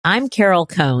I'm Carol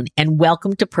Cohn, and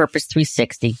welcome to Purpose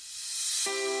 360,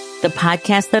 the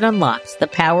podcast that unlocks the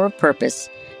power of purpose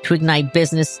to ignite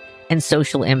business and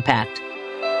social impact.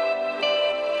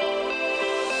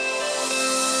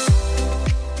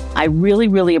 I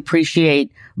really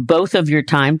appreciate both of your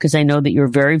time because I know that you're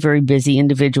very, very busy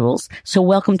individuals. So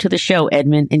welcome to the show,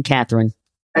 Edmund and Catherine.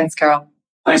 Thanks, Carol.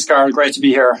 Thanks, Carol. Great to be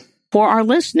here. For our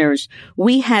listeners,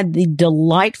 we had the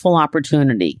delightful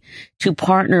opportunity to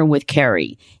partner with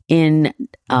Kerry in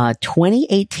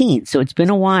 2018. So it's been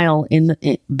a while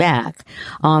back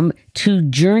to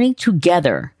journey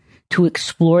together to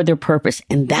explore their purpose.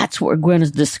 And that's what we're going to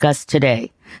discuss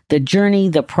today. The journey,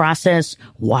 the process,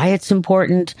 why it's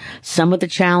important, some of the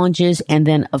challenges, and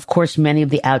then, of course, many of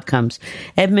the outcomes.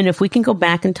 Edmund, if we can go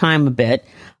back in time a bit,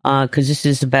 because this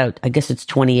is about, I guess it's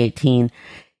 2018.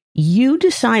 You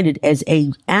decided as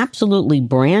a absolutely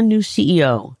brand new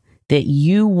CEO that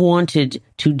you wanted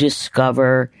to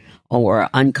discover or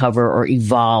uncover or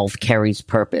evolve Kerry's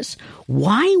purpose.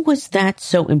 Why was that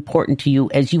so important to you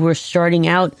as you were starting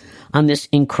out on this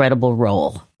incredible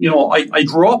role? You know, I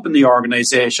grew up in the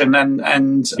organization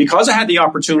and because I had the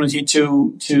opportunity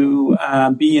to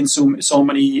be in so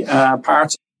many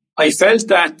parts, I felt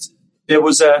that there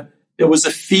was a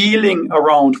feeling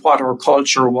around what our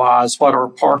culture was, what our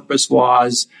purpose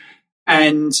was,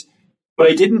 but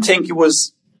I didn't think it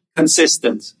was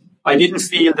consistent. I didn't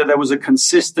feel that there was a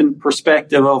consistent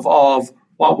perspective of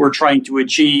what we're trying to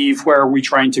achieve, where we're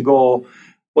trying to go.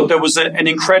 But there was an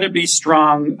incredibly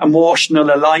strong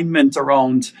emotional alignment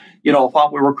around, you know,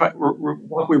 what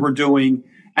we were doing,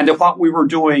 and that what we were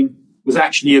doing was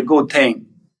actually a good thing.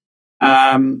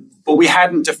 But we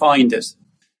hadn't defined it.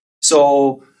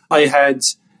 So I had,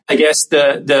 I guess,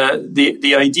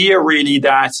 the idea really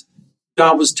that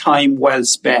was time well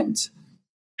spent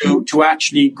to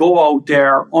actually go out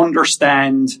there,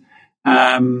 understand,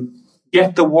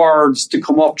 get the words to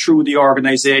come up through the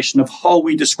organization of how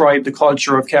we describe the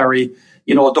culture of Kerry.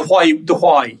 You know, the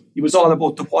why. It was all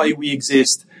about the why we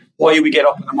exist, why we get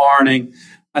up in the morning,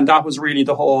 and that was really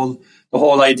the whole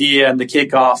idea and the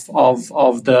kickoff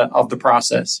of the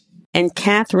process. And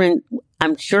Catherine,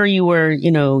 I'm sure you were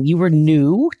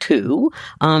new too.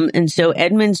 And so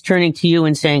Edmund's turning to you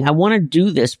and saying, I want to do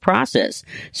this process.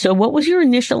 So what was your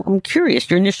initial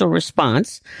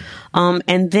response?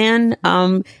 And then,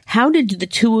 how did the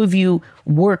two of you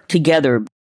work together?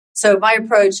 So my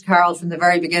approach, Carol, from the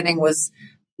very beginning was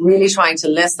really trying to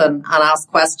listen and ask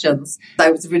questions.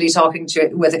 I was really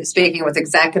speaking with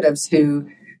executives who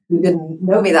didn't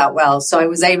know me that well. So I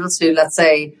was able to, let's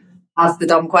say, ask the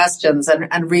dumb questions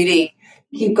and really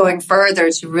keep going further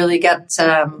to really get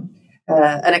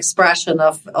an expression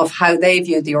of how they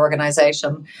viewed the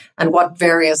organization and what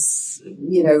various,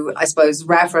 I suppose,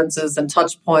 references and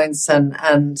touch points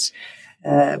and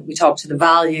we talked to the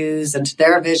values and to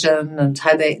their vision and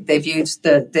how they viewed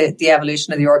the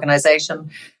evolution of the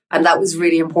organization. And that was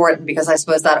really important because I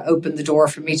suppose that opened the door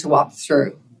for me to walk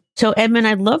through. So, Edmund,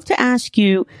 I'd love to ask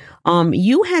you,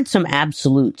 you had some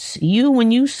absolutes. When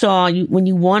you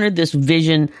wanted this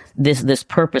vision, this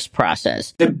purpose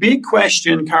process. The big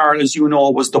question, Carol, as you know,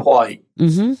 was the why.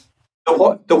 Mm-hmm.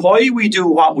 The why we do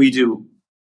what we do.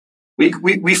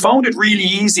 We found it really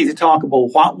easy to talk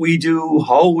about what we do,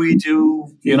 how we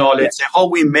do, let's say how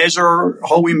we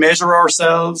measure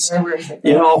ourselves,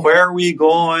 where are we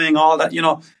going, all that,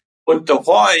 but the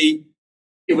why,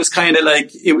 it was kind of like,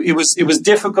 it was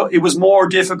difficult. It was more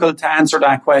difficult to answer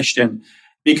that question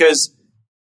because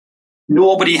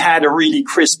nobody had a really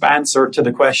crisp answer to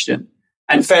the question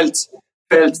and felt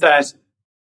that,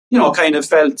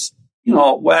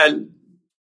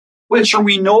 well, sure,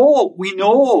 we know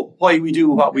why we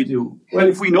do what we do. Well,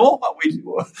 if we know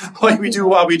why we do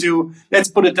what we do, let's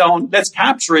put it down, let's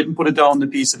capture it and put it down on a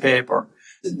piece of paper.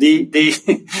 You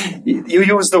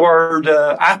use the word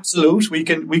absolute. We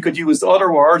could use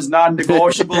other words,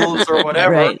 non-negotiables or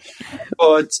whatever. Right.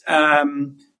 But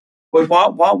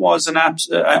what was an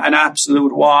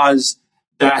absolute was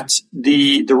that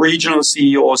the regional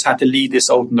CEOs had to lead this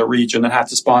out in the region and had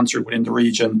to sponsor it within the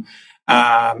region.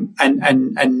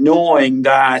 And knowing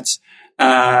that,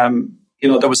 there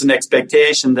was an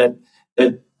expectation that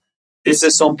this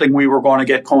is something we were going to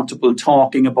get comfortable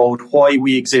talking about, why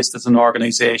we exist as an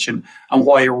organization and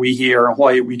why are we here and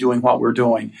why are we doing what we're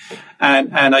doing.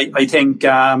 And I think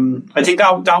that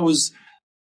was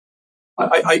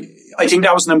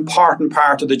an important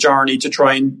part of the journey to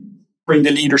try and bring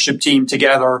the leadership team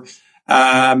together,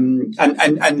 and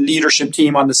leadership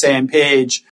team on the same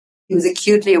page. He was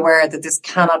acutely aware that this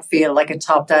cannot feel like a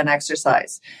top-down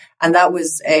exercise. And that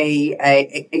was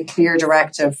a clear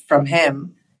directive from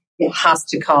him. it has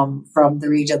to come from the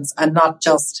regions and not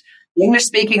just the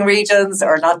English-speaking regions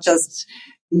or not just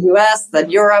the US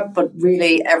and Europe, but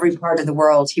really every part of the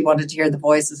world. He wanted to hear the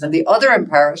voices. And the other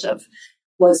imperative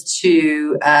was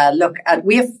to look at,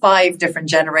 we have 5 different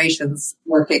generations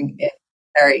working in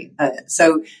Kerry.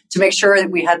 So to make sure that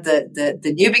we had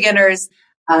the new beginners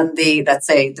and the, let's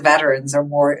say, the veterans or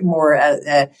more,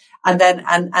 and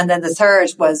then the third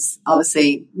was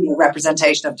obviously,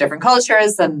 representation of different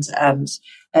cultures and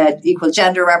equal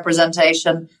gender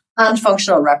representation and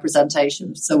functional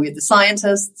representation. So we had the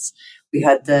scientists, we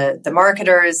had the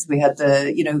marketers, we had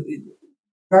the,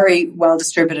 very well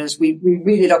distributed. We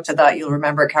really looked at that, you'll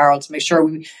remember, Carol, to make sure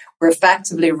we were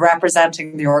effectively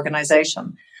representing the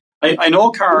organisation. I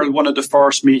know, Carol, one of the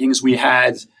first meetings we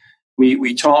had,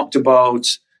 we talked about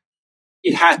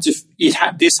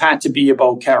this had to be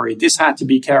about Kerry. This had to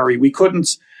be Kerry. We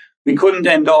couldn't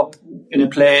end up in a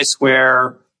place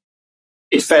where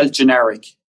it felt generic.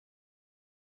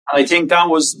 And I think that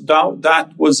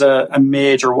was a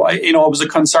major, it was a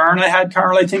concern I had,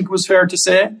 Carol, I think it was fair to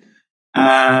say.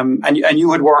 And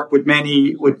you had worked with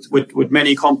many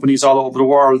companies all over the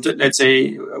world, let's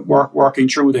say, working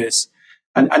through this.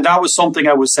 And that was something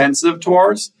I was sensitive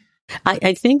towards.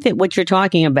 I think that what you're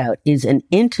talking about is an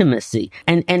intimacy.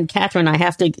 And Catherine,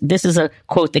 this is a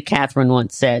quote that Catherine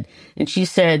once said. And she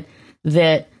said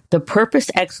that the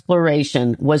purpose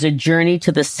exploration was a journey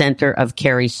to the center of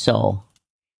Kerry's soul.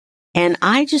 And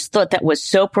I just thought that was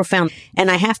so profound.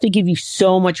 And I have to give you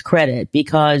so much credit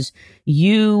because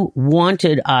you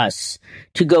wanted us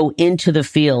to go into the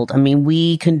field. I mean,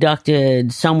 we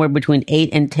conducted somewhere between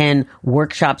 8 and 10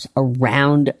 workshops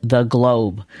around the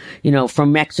globe,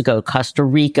 from Mexico, Costa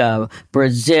Rica,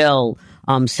 Brazil,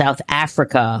 South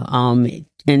Africa,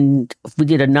 and we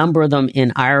did a number of them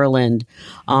in Ireland,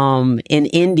 in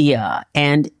India,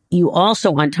 and you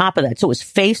also, on top of that, so it was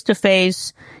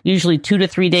face-to-face, usually 2 to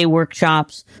 3 day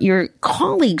workshops. Your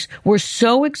colleagues were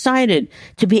so excited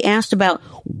to be asked about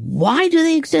why do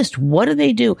they exist? What do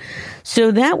they do?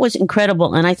 So that was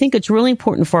incredible. And I think it's really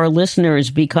important for our listeners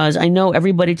because I know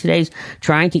everybody today's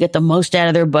trying to get the most out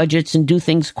of their budgets and do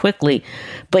things quickly.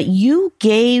 But you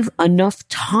gave enough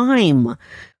time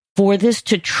for this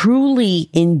to truly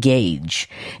engage.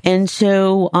 And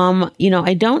so,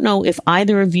 I don't know if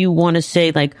either of you want to say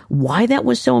why that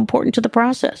was so important to the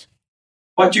process.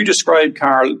 What you described,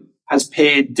 Carol, has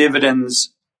paid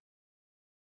dividends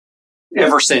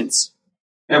ever since,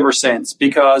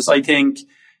 because I think,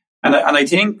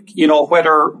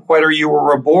 whether you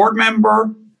were a board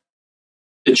member,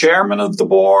 the chairman of the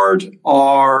board,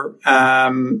 or,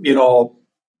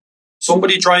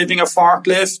 somebody driving a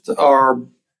forklift, or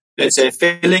let's say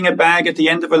filling a bag at the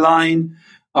end of a line,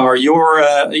 or you're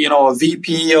a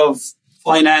VP of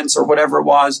finance or whatever it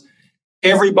was,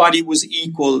 everybody was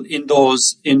equal in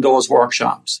those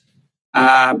workshops,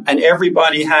 and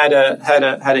everybody had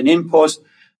an input.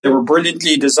 They were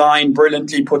brilliantly designed,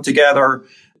 brilliantly put together.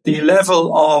 The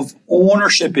level of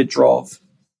ownership it drove,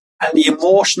 and the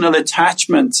emotional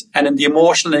attachment and the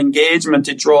emotional engagement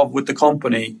it drove with the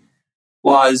company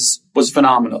was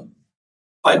phenomenal.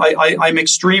 I'm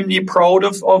extremely proud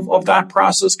of that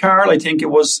process, Carol. I think it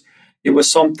was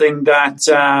something that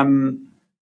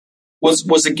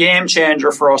was a game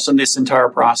changer for us in this entire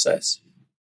process.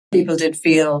 People did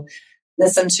feel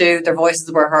listened to, their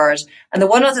voices were heard. And the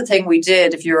one other thing we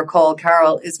did, if you recall,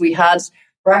 Carol, is we had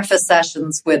breakfast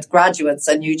sessions with graduates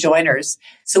and new joiners.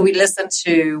 So we listened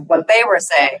to what they were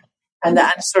saying and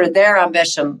sort of their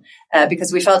ambition,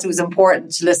 because we felt it was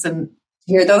important to listen,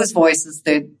 hear those voices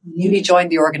that newly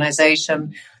joined the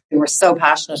organization. They were so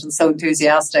passionate and so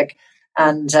enthusiastic.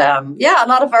 And a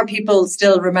lot of our people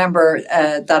still remember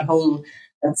that whole,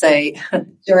 let's say,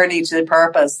 journey to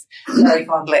purpose very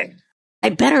fondly. I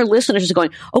bet our listeners are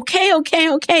going,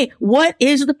 okay. What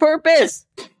is the purpose?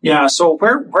 Yeah, so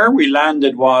where we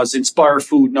landed was Inspire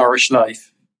Food, Nourish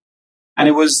Life. And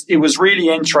it was really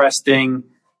interesting,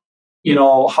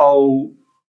 how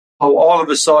all of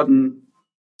a sudden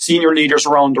senior leaders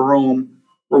around the room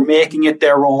were making it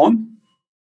their own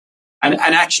and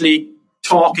actually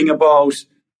talking about,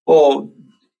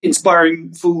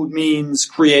 inspiring food means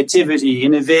creativity,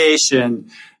 innovation.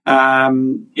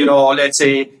 Let's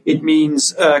say it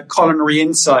means culinary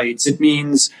insights. It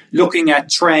means looking at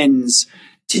trends,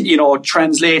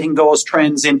 translating those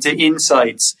trends into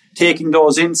insights, taking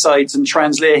those insights and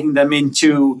translating them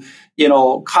into,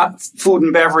 food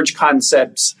and beverage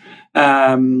concepts,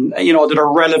 that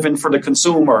are relevant for the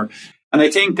consumer. And I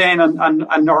think then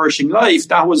on Nourishing Life,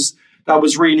 that was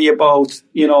really about,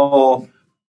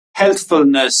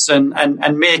 healthfulness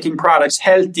and making products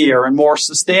healthier and more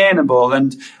sustainable.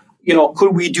 And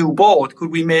could we do both?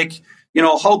 Could we make,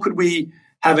 how could we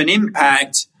have an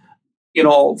impact,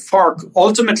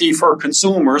 ultimately for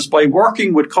consumers by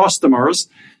working with customers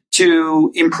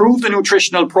to improve the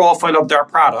nutritional profile of their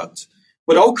product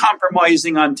without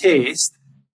compromising on taste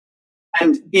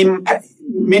and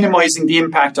minimizing the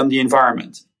impact on the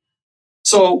environment.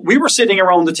 So we were sitting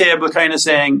around the table kind of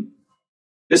saying,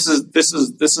 is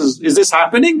this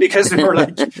happening? Because we were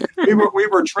like, we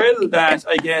were thrilled that,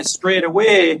 I guess, straight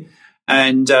away.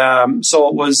 And so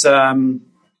it was,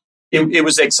 it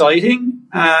was exciting,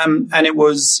 and it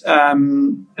was a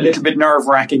little bit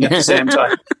nerve-wracking at the same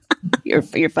time. You're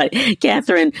funny.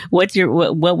 Catherine, what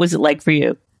was it like for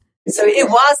you? So it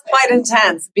was quite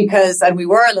intense and we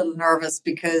were a little nervous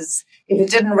because if it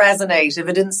didn't resonate, if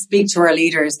it didn't speak to our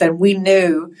leaders, then we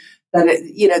knew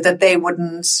that that they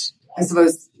wouldn't, I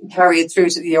suppose, carry it through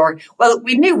to the org. Well,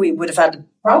 we knew we would have had a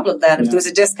problem then if there was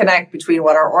a disconnect between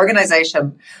what our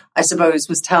organization, I suppose,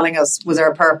 was telling us was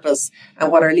our purpose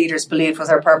and what our leaders believed was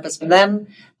our purpose. But then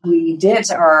we did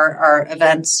our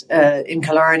event in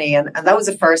Killarney, and that was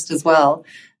a first as well.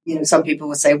 Some people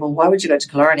would say, well, why would you go to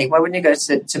Killarney? Why wouldn't you go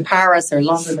to Paris or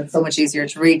London? It's so much easier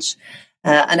to reach.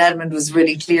 And Edmund was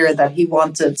really clear that he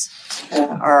wanted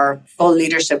our full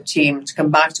leadership team to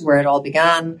come back to where it all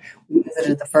began. We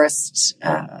visited the first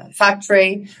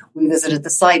factory. We visited the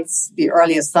sites, the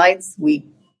earliest sites. We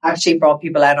actually brought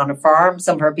people out on a farm.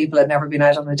 Some of our people had never been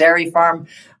out on a dairy farm.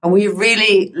 And we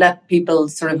really let people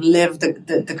sort of live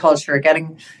the culture,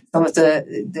 getting some of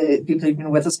the people who've been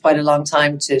with us quite a long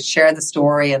time to share the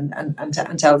story and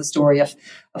tell the story of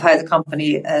how the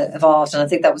company evolved. And I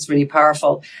think that was really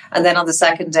powerful. And then on the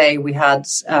second day, we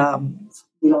launched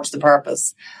the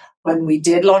purpose. When we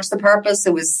did launch the purpose,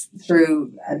 it was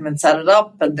through Edmund set it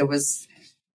up, and there was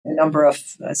a number of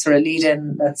sort of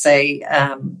lead-in, let's say,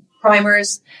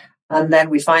 primers. And then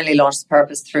we finally launched the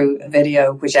purpose through a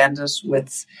video, which ended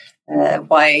with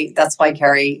why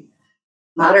Kerry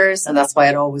matters, and that's why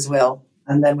it always will.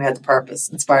 And then we had the purpose,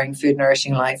 inspiring food,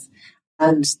 nourishing life.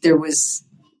 And there was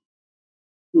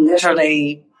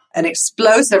literally an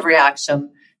explosive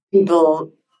reaction.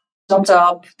 People jumped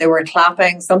up, they were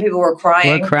clapping, some people were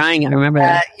crying. I remember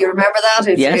that. You remember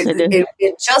that? Yes, I do.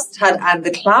 It just had, and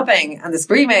the clapping and the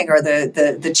screaming or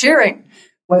the cheering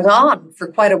went on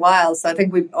for quite a while. So I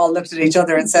think we all looked at each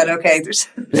other and said, okay, there's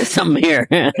something here.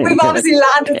 We've obviously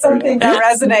landed something that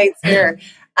resonates here.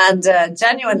 And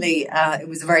genuinely, it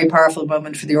was a very powerful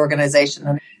moment for the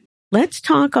organization. Let's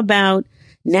talk about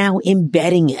now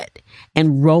embedding it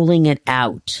and rolling it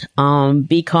out.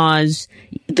 Because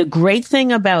the great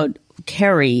thing about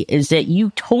Kerry is that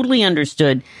you totally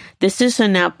understood this is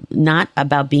not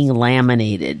about being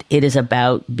laminated. It is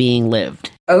about being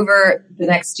lived. Over the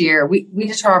next year, we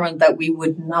determined that we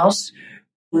would not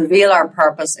reveal our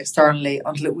purpose externally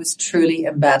until it was truly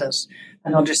embedded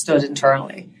and understood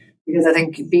internally. Because I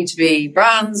think B2B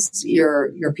brands,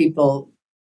 your people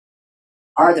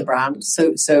are the brand.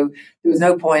 So there was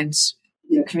no point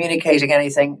communicating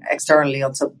anything externally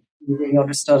until we really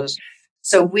understood it.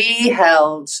 So we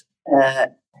held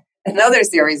another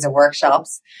series of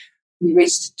workshops. We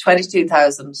reached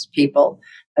 22,000 people.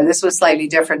 And this was slightly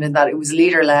different in that it was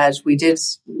leader-led. We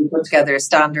put together a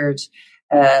standard,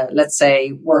 let's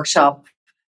say, workshop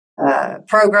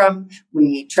program.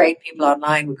 We trained people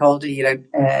online. We called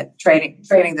it,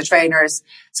 training the trainers.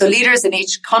 So leaders in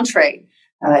each country,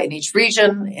 in each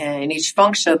region, in each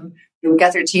function, they would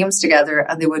get their teams together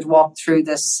and they would walk through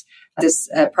this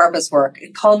purpose work.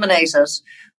 It culminated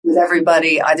with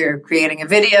everybody either creating a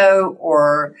video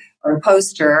or a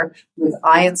poster with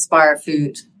 "I inspire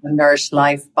food and nourish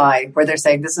life by," where they're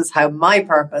saying this is how my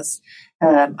purpose,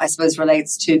 I suppose,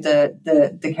 relates to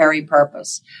the Kerry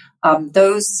purpose.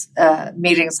 Those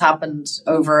meetings happened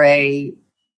over I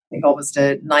think almost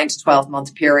a 9 to 12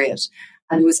 month period,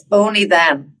 and it was only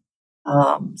then.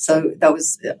 So that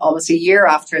was almost a year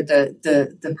after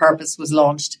the purpose was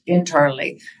launched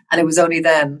internally, and it was only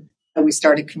then that we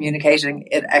started communicating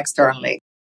it externally.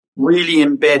 Really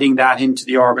embedding that into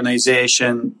the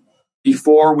organization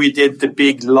before we did the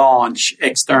big launch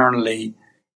externally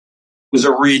was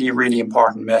a really, really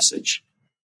important message,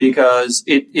 because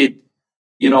it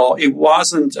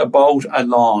wasn't about a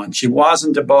launch. It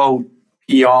wasn't about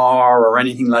PR or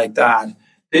anything like that.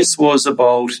 This was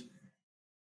about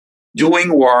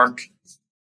doing work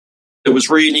that was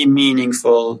really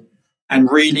meaningful and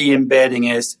really embedding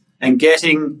it and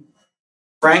getting,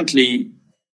 frankly,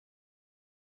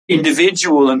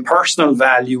 individual and personal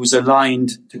values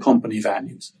aligned to company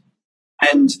values,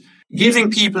 and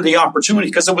giving people the opportunity,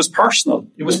 because it was personal.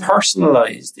 It was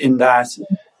personalized in that,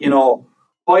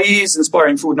 why is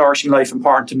inspiring food, nourishing life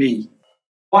important to me?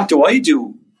 what do I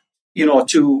do,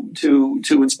 to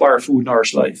inspire food,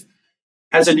 nourish life?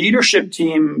 As a leadership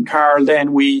team, Carl,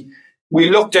 then we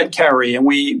looked at Kerry, and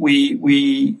we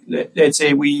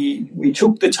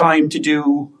took the time to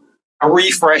do a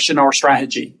refresh in our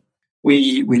strategy.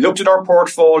 We looked at our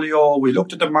portfolio, we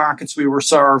looked at the markets we were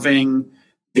serving,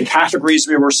 the categories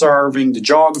we were serving, the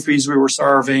geographies we were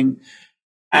serving,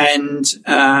 and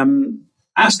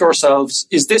asked ourselves,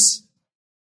 is this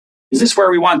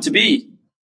where we want to be?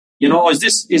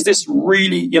 Is this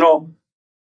really,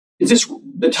 is this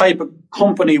the type of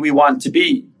company we want to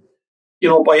be?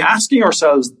 By asking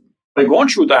ourselves, by going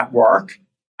through that work,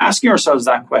 asking ourselves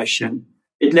that question,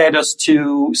 it led us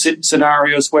to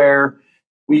scenarios where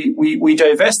we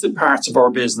divested parts of our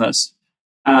business.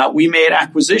 We made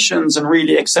acquisitions and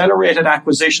really accelerated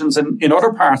acquisitions in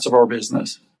other parts of our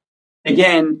business.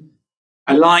 Again,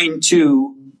 aligned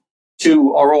to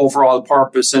our overall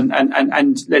purpose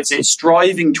and let's say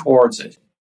striving towards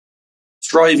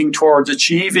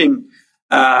achieving,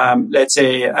 let's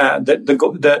say, I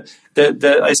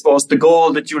suppose the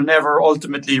goal that you'll never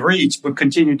ultimately reach, but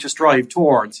continue to strive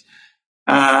towards.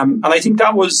 And I think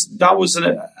that was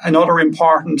another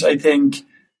important, I think,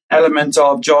 element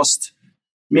of just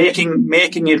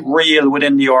making it real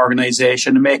within the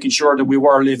organization and making sure that we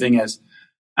were living it,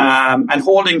 and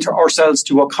holding ourselves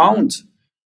to account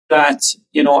that,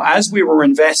 as we were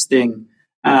investing,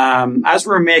 as we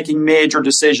were making major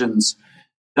decisions,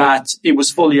 that it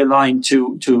was fully aligned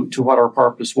to what our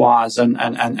purpose was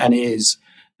and is.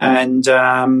 And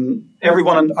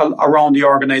everyone around the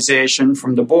organization,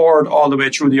 from the board all the way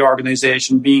through the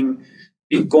organization,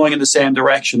 going in the same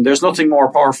direction. There's nothing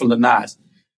more powerful than that.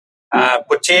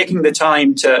 But taking the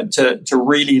time to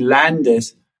really land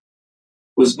it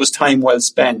was time well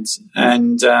spent,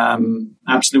 and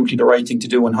absolutely the right thing to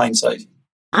do in hindsight.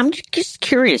 I'm just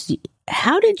curious,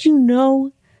 how did you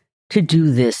know to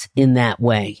do this in that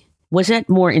way? Was that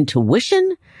more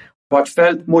intuition? What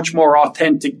felt much more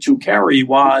authentic to Kerry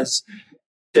was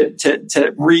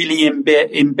to really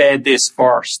embed this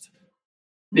first,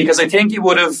 because I think it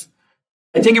would have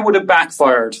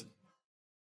backfired,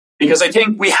 because I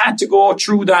think we had to go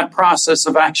through that process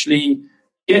of actually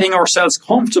getting ourselves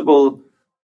comfortable,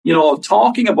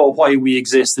 talking about why we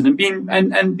existed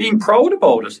and being proud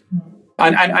about it.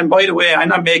 And by the way, I'm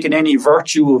not making any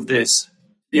virtue of this, to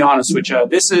be honest with you.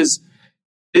 This is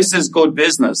good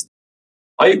business.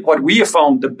 What we have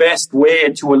found the best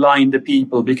way to align the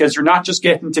people, because you're not just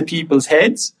getting to people's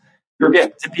heads, you're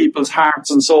getting to people's hearts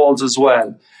and souls as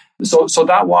well. So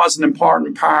that was an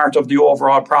important part of the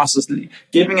overall process,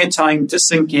 giving it time to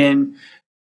sink in,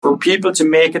 for people to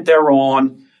make it their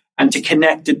own, and to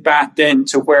connect it back then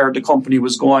to where the company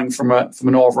was going from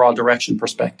an overall direction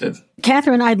perspective.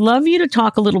 Catherine, I'd love you to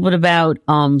talk a little bit about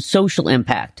social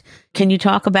impact. Can you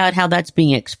talk about how that's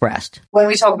being expressed? When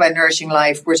we talk about nourishing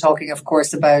life, we're talking, of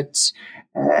course, about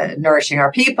nourishing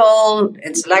our people,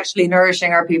 intellectually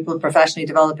nourishing our people, professionally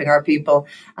developing our people,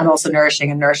 and also nourishing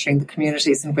the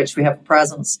communities in which we have a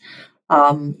presence.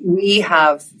 We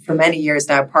have, for many years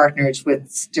now, partnered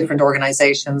with different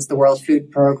organizations, the World Food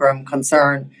Programme,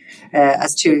 Concern,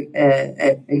 as two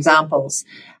examples.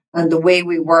 And the way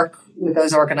we work with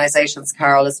those organizations,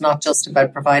 Carol, is not just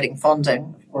about providing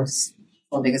funding. Of course,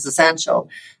 funding is essential.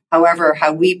 However,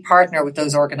 how we partner with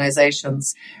those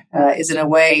organizations is in a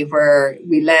way where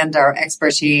we lend our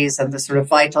expertise and the sort of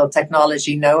vital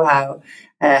technology know-how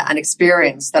and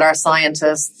experience that our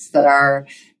scientists, that our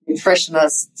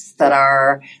nutritionists, that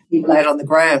our people out on the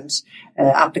ground,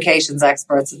 applications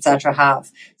experts, etc.,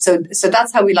 have. So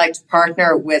that's how we like to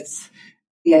partner with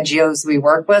the NGOs we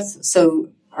work with. So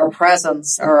our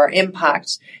presence or our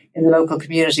impact in the local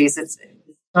communities, it's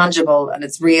tangible and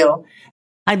it's real.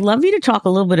 I'd love you to talk a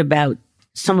little bit about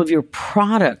some of your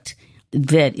product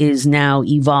that is now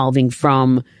evolving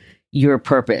from your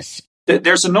purpose.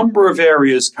 There's a number of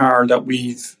areas, Carl, that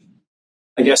we've,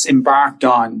 I guess, embarked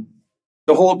on.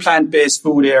 The whole plant-based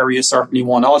food area is certainly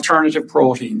one. Alternative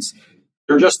proteins.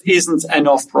 There just isn't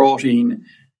enough protein.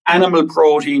 Animal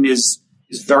protein is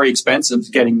very expensive. It's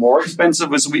getting more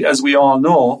expensive, as we all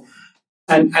know.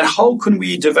 And how can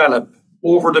we develop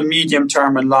over the medium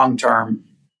term and long term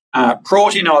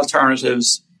protein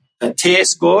alternatives that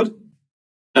taste good,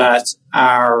 that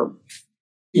are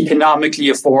economically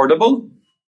affordable,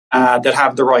 that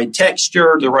have the right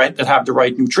texture, that have the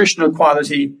right nutritional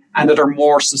quality, and that are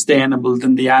more sustainable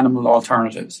than the animal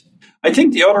alternatives. I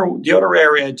think the other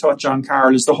area I'd touch on,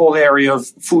 Carl, is the whole area of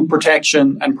food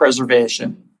protection and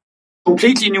preservation.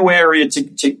 Completely new area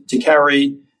to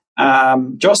Kerry.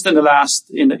 Just in the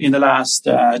last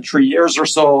 3 years or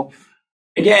so,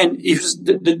 again, it was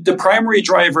the primary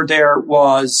driver there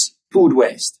was food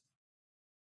waste.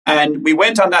 And we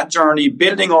went on that journey,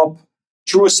 building up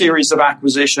through a series of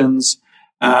acquisitions,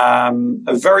 a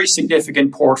very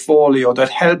significant portfolio that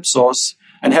helps us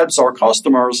and helps our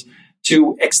customers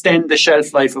to extend the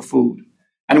shelf life of food.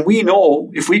 And we know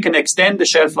if we can extend the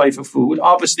shelf life of food,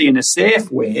 obviously in a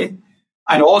safe way,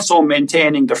 and also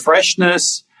maintaining the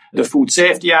freshness, the food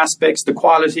safety aspects, the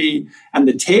quality, and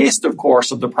the taste, of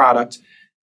course, of the product,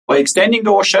 by extending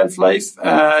those shelf life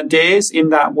days in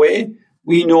that way,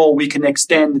 we know we can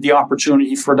extend the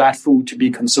opportunity for that food to be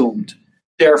consumed,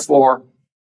 therefore,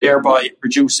 thereby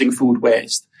reducing food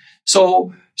waste.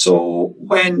 So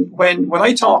when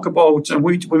I talk about, and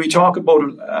when we talk about,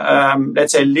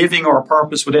 let's say, living our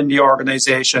purpose within the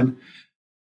organization,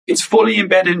 it's fully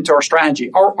embedded into our strategy.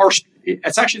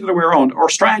 It's actually the other way around. Our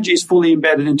strategy is fully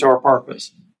embedded into our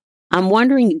purpose. I'm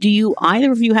wondering, do you,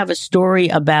 either of you, have a story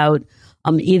about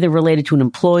either related to an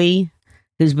employee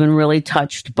who's been really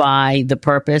touched by the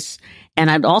purpose?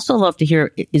 And I'd also love to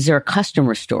hear, is there a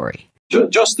customer story?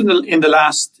 Just in the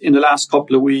last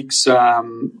couple of weeks,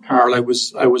 Carl, I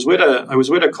was with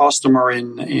a customer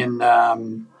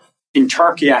in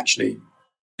Turkey. Actually,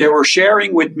 they were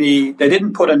sharing with me. They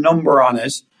didn't put a number on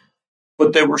it,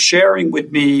 but they were sharing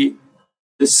with me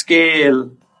the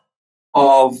scale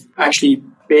of actually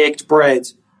baked bread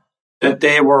that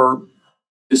they were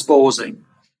disposing,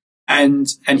 and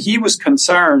he was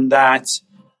concerned that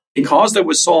because there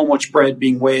was so much bread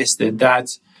being wasted,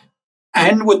 that,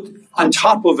 and with on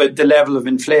top of it, the level of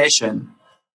inflation,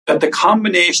 that the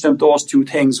combination of those two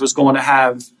things was going to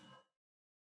have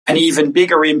an even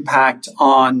bigger impact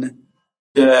on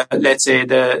the, let's say,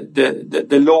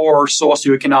 the lower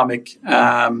socioeconomic,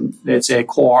 let's say,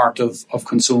 cohort of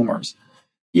consumers.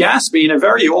 He asked me in a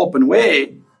very open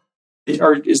way,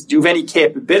 do you have any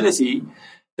capability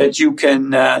that you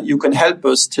can help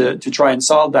us to try and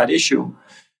solve that issue?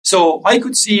 So I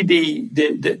could see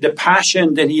the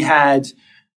passion that he had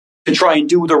to try and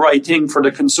do the right thing for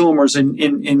the consumers in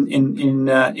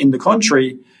the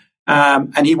country,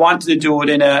 and he wanted to do it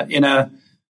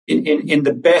in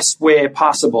the best way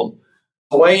possible.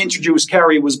 How I introduced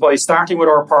Kerry was by starting with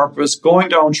our purpose, going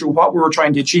down through what we were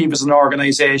trying to achieve as an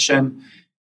organization,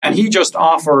 and he just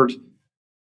offered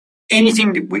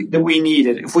anything that we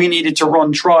needed. If we needed to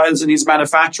run trials in his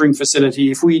manufacturing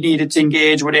facility, if we needed to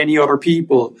engage with any other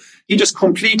people, he just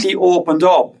completely opened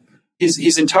up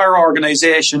his entire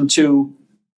organization to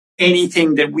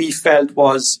anything that we felt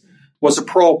was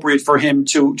appropriate for him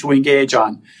to engage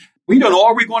on. We don't know,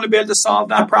 are we going to be able to solve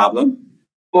that problem?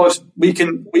 But we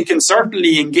can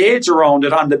certainly engage around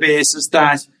it on the basis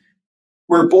that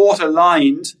we're both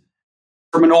aligned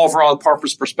from an overall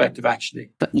purpose perspective, actually.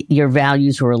 But your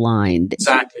values were aligned.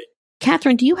 Exactly.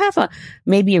 Catherine, do you have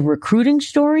maybe a recruiting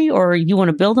story, or you want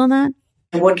to build on that?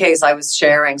 In one case, I was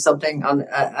sharing something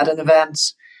at an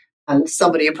event, and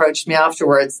somebody approached me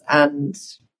afterwards and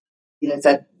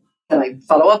said, "Can I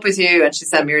follow up with you?" And she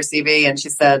sent me her CV, and she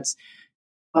said,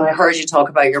 "When I heard you talk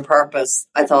about your purpose,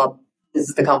 I thought, this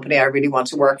is the company I really want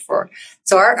to work for."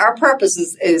 So our purpose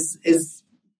is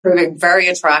proving very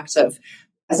attractive.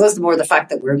 I suppose the more the fact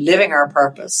that we're living our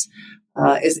purpose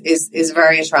is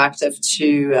very attractive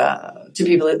to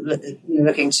people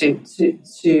looking to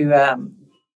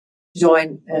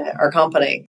join our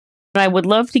company. I would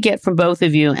love to get from both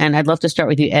of you, and I'd love to start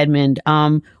with you, Edmund.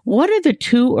 What are the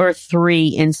 2 or 3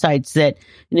 insights that,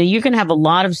 you're going to have a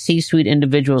lot of C-suite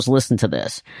individuals listen to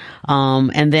this,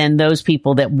 and then those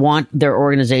people that want their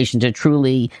organization to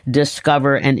truly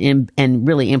discover and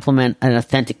really implement an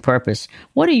authentic purpose.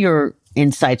 What are your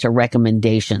insights or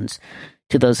recommendations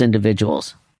to those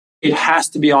individuals? It has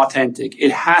to be authentic.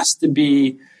 It has to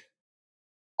be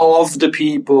of the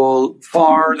people,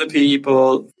 for the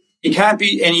people. It can't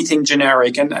be anything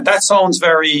generic. And that sounds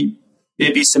very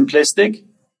maybe simplistic,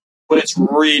 but it's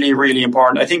really, really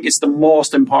important. I think it's the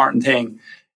most important thing.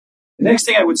 The next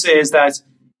thing I would say is that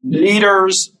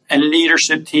leaders and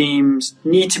leadership teams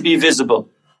need to be visible.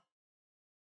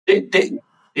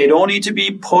 They don't need to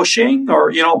be pushing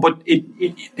but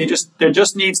there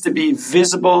just needs to be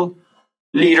visible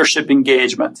leadership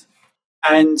engagement.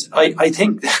 And I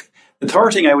think the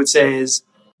third thing I would say is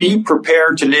be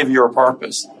prepared to live your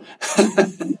purpose.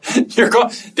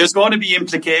 There's going to be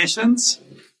implications.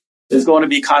 There's going to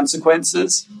be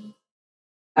consequences.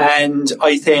 And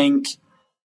I think,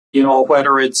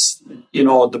 whether it's,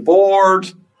 the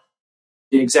board,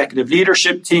 the executive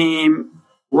leadership team,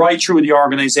 right through the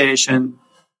organization,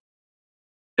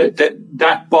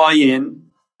 that buy-in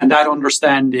and that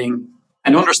understanding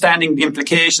the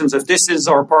implications of this is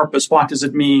our purpose, what does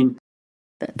it mean?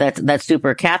 That's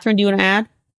super. Catherine, do you want to add?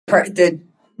 The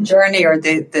journey or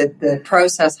the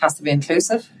process has to be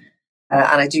inclusive.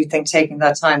 And I do think taking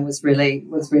that time was really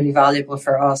valuable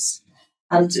for us.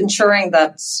 And ensuring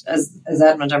that, as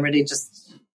Edmund, I'm really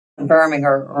just confirming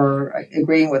or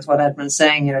agreeing with what Edmund's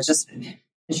saying, just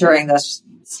ensuring that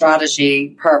strategy,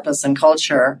 purpose and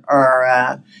culture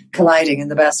are colliding in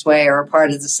the best way or are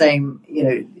part of the same,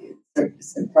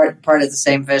 part of the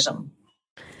same vision.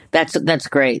 That's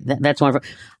great. That's wonderful.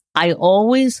 I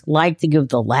always like to give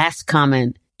the last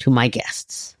comment to my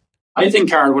guests. I think,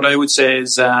 Carol, what I would say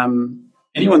is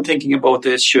anyone thinking about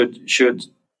this should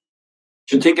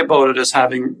think about it as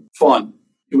having fun.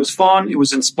 It was fun. It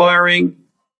was inspiring.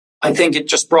 I think it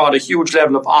just brought a huge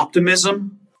level of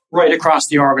optimism right across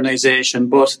the organization.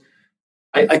 But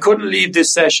I couldn't leave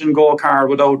this session go, Carl,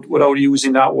 without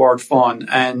using that word fun.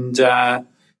 And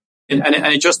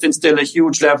it just instilled a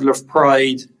huge level of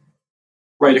pride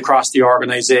right across the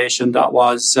organization that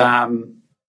was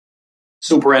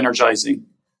super energizing.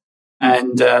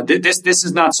 And this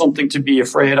is not something to be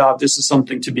afraid of. This is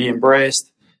something to be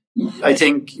embraced. I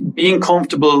think being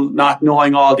comfortable not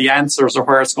knowing all the answers or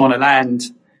where it's going to land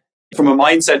from a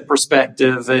mindset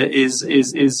perspective is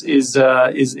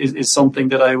something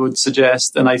that I would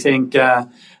suggest. And I think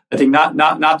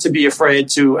not to be afraid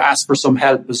to ask for some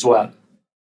help as well.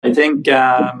 I think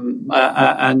I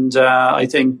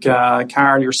think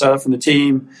Carol, yourself and the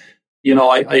team,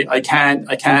 I can't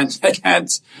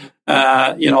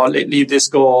leave this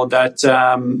go.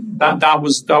 That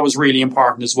was really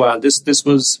important as well. This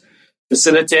was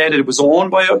facilitated. It was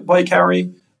owned by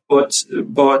Kerry, but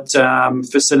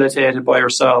facilitated by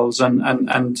ourselves, and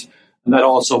that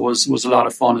also was a lot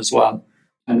of fun as well.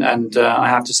 And I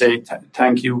have to say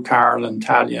thank you, Carol and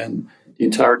Talia and the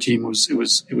entire team. It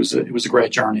was a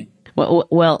great journey.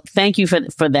 Well, thank you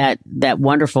for that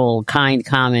wonderful, kind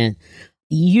comment.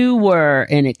 You were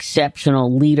an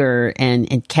exceptional leader,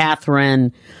 and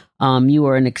Catherine, you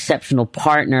were an exceptional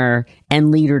partner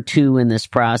and leader too in this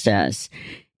process.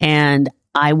 And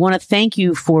I want to thank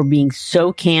you for being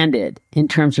so candid in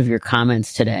terms of your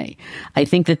comments today. I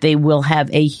think that they will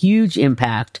have a huge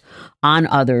impact on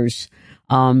others.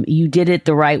 You did it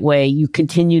the right way. You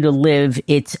continue to live.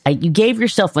 You gave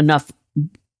yourself enough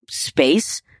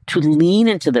space to lean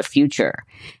into the future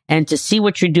and to see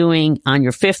what you're doing on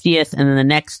your 50th and then the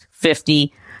next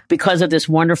 50. Because of this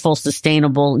wonderful,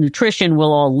 sustainable nutrition,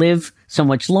 we'll all live so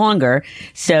much longer.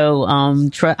 So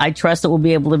I trust that we'll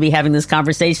be able to be having this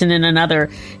conversation in another,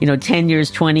 10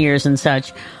 years, 20 years and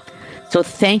such. So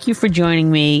thank you for joining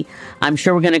me. I'm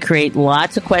sure we're going to create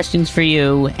lots of questions for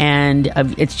you, and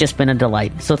it's just been a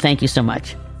delight. So thank you so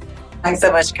much. Thanks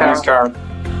so much, Carol. Thanks, Carol.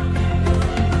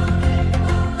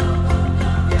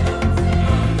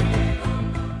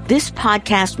 This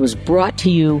podcast was brought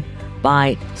to you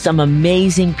by some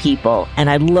amazing people, and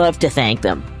I'd love to thank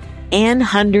them. Ann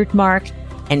Hundertmark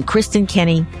and Kristen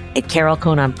Kenny at Carol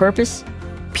Cohn on Purpose,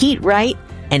 Pete Wright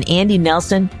and Andy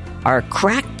Nelson, our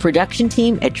crack production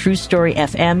team at True Story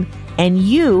FM, and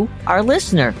you, our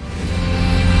listener.